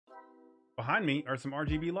Behind me are some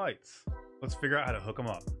RGB lights. Let's figure out how to hook them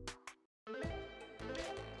up.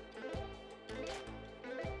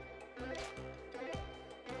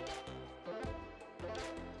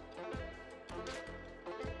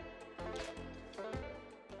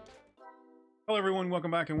 Hello everyone, welcome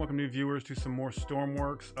back and welcome new viewers to some more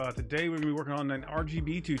Stormworks. Today we're going to be working on an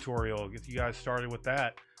RGB tutorial, get you guys started with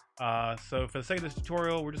that. So for the sake of this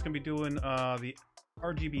tutorial, we're just going to be doing the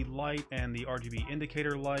RGB light and the RGB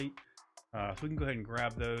indicator light. So we can go ahead and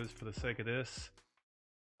grab those for the sake of this.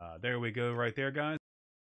 There we go right there, guys.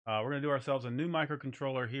 We're going to do ourselves a new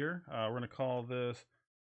microcontroller here. We're going to call this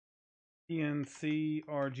PNC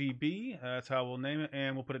RGB. That's how we'll name it,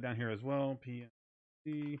 and we'll put it down here as well.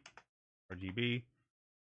 PNC RGB.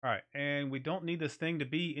 All right, and we don't need this thing to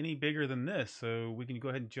be any bigger than this, so we can go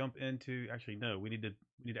ahead and jump into. Actually, no, we need to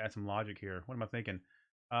add some logic here. What am I thinking?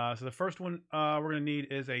 So the first one we're going to need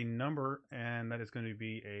is a number, and that is going to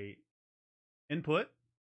be a input.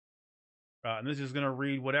 And this is going to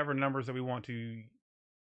read whatever numbers that we want to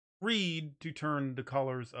read to turn the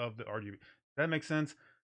colors of the RGB. That makes sense.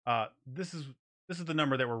 This is the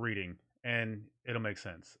number that we're reading, and it'll make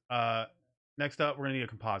sense. Next up, we're going to need a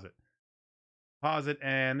composite.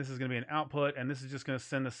 And this is going to be an output, and this is just going to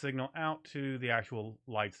send the signal out to the actual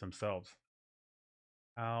lights themselves.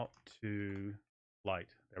 Out to light.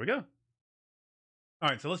 There we go. All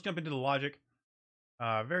right, so let's jump into the logic.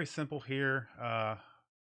 Very simple here.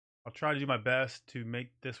 I'll try to do my best to make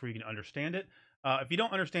this where you can understand it. If you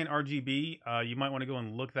don't understand RGB, you might want to go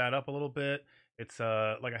and look that up a little bit. It's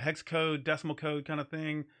like a hex code, decimal code kind of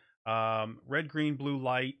thing. Red, green, blue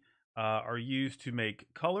light are used to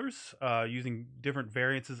make colors using different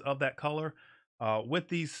variances of that color. With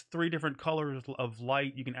these 3 different colors of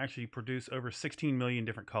light, you can actually produce over 16 million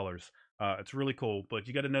different colors. It's really cool, but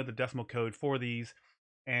you got to know the decimal code for these.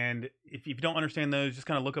 And if you don't understand those, just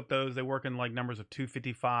kind of look up those. They work in like numbers of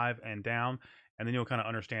 255 and down, and then you'll kind of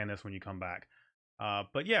understand this when you come back.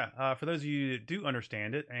 But yeah, for those of you that do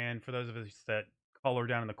understand it, and for those of us that color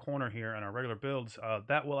down in the corner here on our regular builds,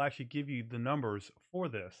 that will actually give you the numbers for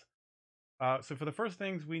this. So for the first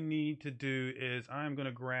things we need to do is I'm going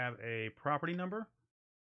to grab a property number.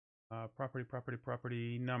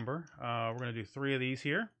 Property number. We're going to do 3 of these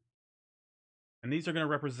here. And these are going to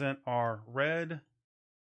represent our red,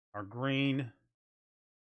 our green,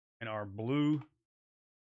 and our blue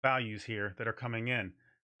values here that are coming in.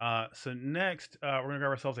 So next, we're going to grab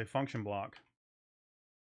ourselves a function block.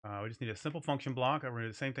 We just need a simple function block. We're going to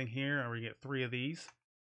do the same thing here. We're going to get 3 of these.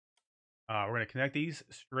 We're going to connect these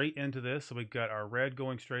straight into this. So we've got our red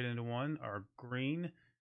going straight into one, our green,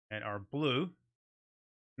 and our blue.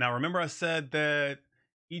 Now, remember I said that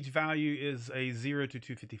each value is a 0 to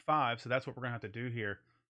 255. So that's what we're going to have to do here.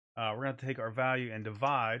 We're going to have to take our value and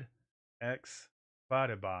divide x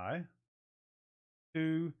divided by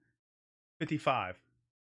 255.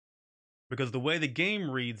 Because the way the game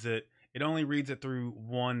reads it, it only reads it through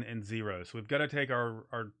 1 and 0. So we've got to take our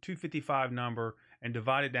 255 number and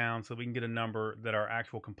divide it down so we can get a number that our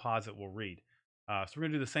actual composite will read. So we're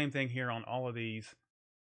going to do the same thing here on all of these.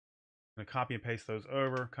 I'm going to copy and paste those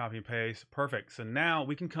over, copy and paste. Perfect. So now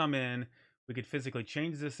we can come in, we could physically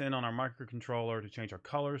change this in on our microcontroller to change our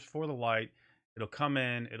colors for the light. It'll come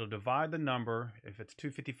in, it'll divide the number. If it's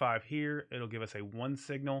 255 here, it'll give us a 1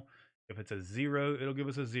 signal. If it's a 0, it'll give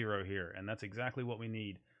us a 0 here. And that's exactly what we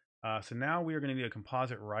need. So now we are going to need a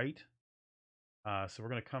composite right. So we're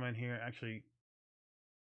going to come in here, actually,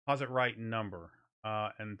 composite right number.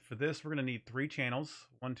 And for this, we're going to need 3 channels,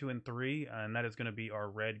 1, 2, and 3. And that is going to be our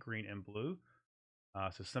red, green, and blue.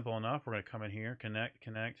 So simple enough. We're going to come in here, connect,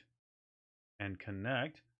 and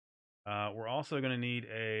connect. We're also going to need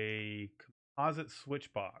a composite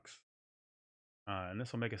switch box. And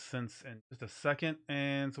this will make a sense in just a second.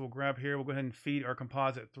 And so we'll grab here, we'll go ahead and feed our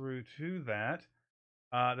composite through to that.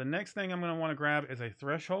 The next thing I'm going to want to grab is a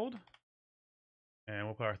threshold. And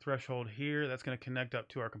we'll put our threshold here. That's going to connect up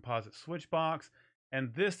to our composite switch box.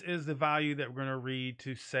 And this is the value that we're going to read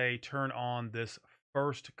to say turn on this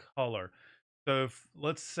first color. So if,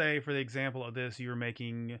 let's say for the example of this, you're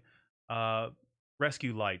making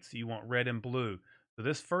rescue lights. You want red and blue. So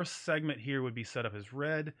this first segment here would be set up as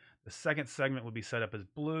red. The second segment would be set up as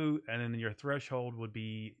blue. And then your threshold would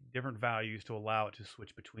be different values to allow it to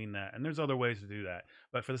switch between that. And there's other ways to do that.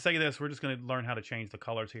 But for the sake of this, we're just going to learn how to change the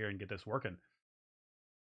colors here and get this working.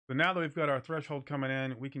 So now that we've got our threshold coming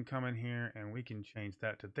in, we can come in here and we can change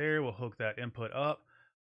that to there. We'll hook that input up.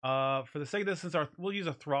 For the sake of this, since we'll use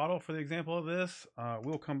a throttle for the example of this,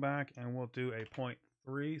 we'll come back and we'll do a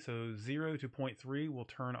 0.3. So 0 to 0.3 will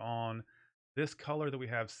turn on this color that we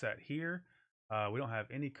have set here. We don't have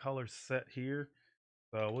any color set here.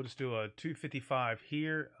 So we'll just do a 255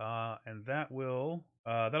 here, and that'll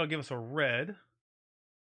give us a red.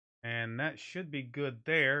 And that should be good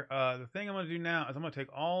there. The thing I'm going to do now is I'm going to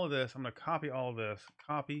take all of this. I'm going to copy all of this.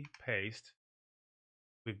 Copy, paste.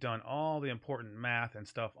 We've done all the important math and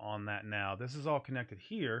stuff on that now. This is all connected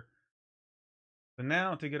here. So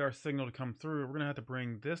now to get our signal to come through, we're going to have to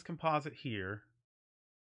bring this composite here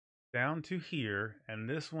down to here. And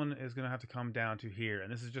this one is going to have to come down to here.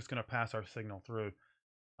 And this is just going to pass our signal through.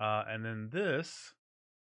 And then this,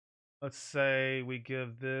 let's say we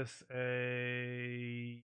give this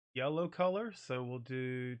a yellow color. So we'll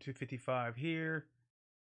do 255 here.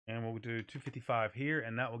 And we'll do 255 here,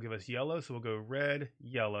 and that will give us yellow. So we'll go red,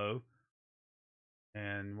 yellow,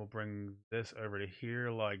 and we'll bring this over to here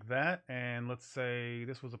like that. And let's say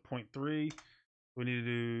this was a 0.3. We need to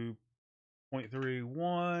do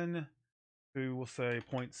 0.31 to, we'll say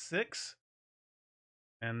 0.6.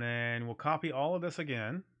 And then we'll copy all of this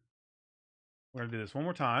again. We're gonna do this one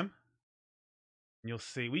more time. And you'll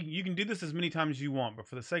see, you can do this as many times as you want, but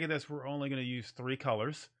for the sake of this, we're only gonna use 3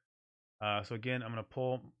 colors. So again, I'm going to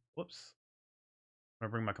pull, whoops, I'm going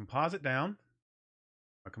to bring my composite down,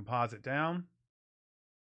 We're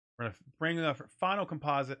going to bring the final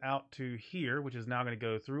composite out to here, which is now going to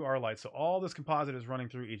go through our light. So all this composite is running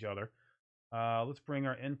through each other. Let's bring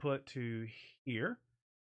our input to here.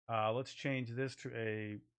 Let's change this to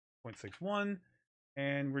a 0.61,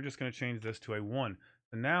 and we're just going to change this to a 1.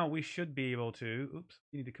 So now we should be able to, oops,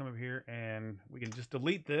 you need to come over here and we can just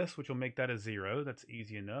delete this, which will make that a 0. That's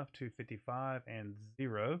easy enough, 255 and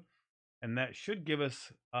 0. And that should give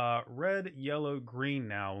us red, yellow, green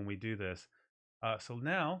now when we do this. So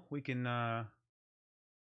now we can go ahead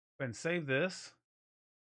and save this.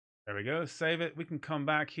 There we go, save it. We can come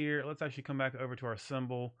back here. Let's actually come back over to our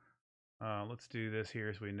symbol. Let's do this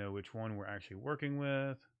here so we know which one we're actually working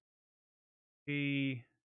with. P.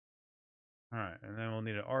 All right, and then we'll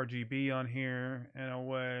need an RGB on here, and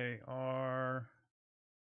away,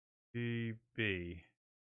 RGB.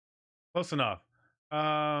 Close enough.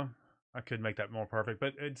 I could make that more perfect,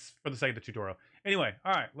 but it's for the sake of the tutorial. Anyway,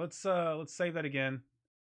 all right, let's save that again.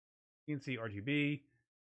 PNC RGB,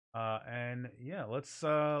 and yeah, let's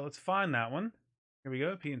find that one. Here we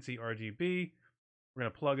go, PNC RGB. We're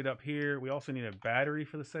gonna plug it up here. We also need a battery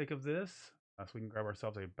for the sake of this, so we can grab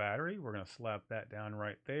ourselves a battery. We're gonna slap that down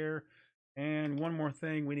right there. And one more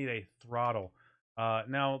thing, we need a throttle.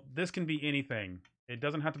 Now, this can be anything. It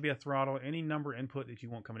doesn't have to be a throttle. Any number input that you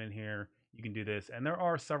want coming in here, you can do this. And there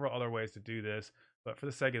are several other ways to do this. But for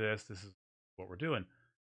the sake of this, this is what we're doing.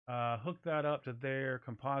 Hook that up to there.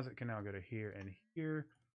 Composite can now go to here and here.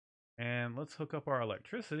 And let's hook up our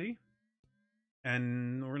electricity.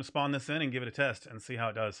 And we're going to spawn this in and give it a test and see how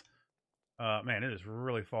it does. Man, it is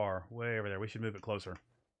really far, way over there. We should move it closer.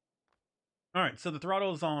 All right, so the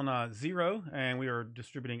throttle is on 0, and we are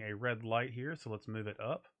distributing a red light here, so let's move it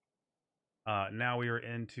up. Now we are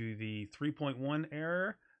into the 3.1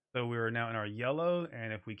 error, so we are now in our yellow,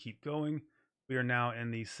 and if we keep going, we are now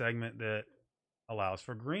in the segment that allows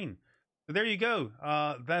for green. So there you go.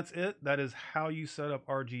 That's it. That is how you set up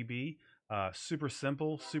RGB. Super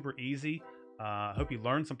simple, super easy. Hope you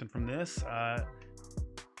learned something from this.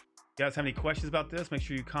 You guys have any questions about this, make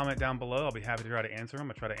sure you comment down below. I'll be happy to try to answer them.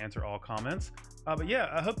 I'll try to answer all comments. But yeah,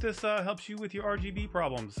 I hope this helps you with your RGB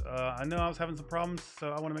problems. I know I was having some problems,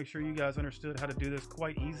 so I want to make sure you guys understood how to do this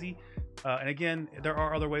quite easy. And again, there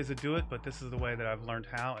are other ways to do it, but this is the way that I've learned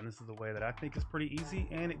how, and this is the way that I think is pretty easy,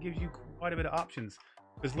 and it gives you quite a bit of options.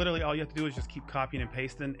 Because literally all you have to do is just keep copying and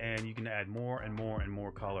pasting, and you can add more and more and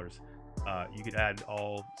more colors. You could add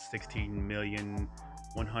all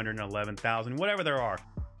 16,111,000, whatever there are.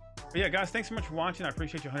 But yeah, guys, thanks so much for watching. I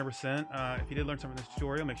appreciate you 100%. If you did learn something in this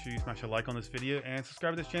tutorial, make sure you smash a like on this video and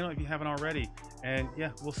subscribe to this channel if you haven't already. And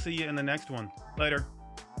yeah, we'll see you in the next one. Later.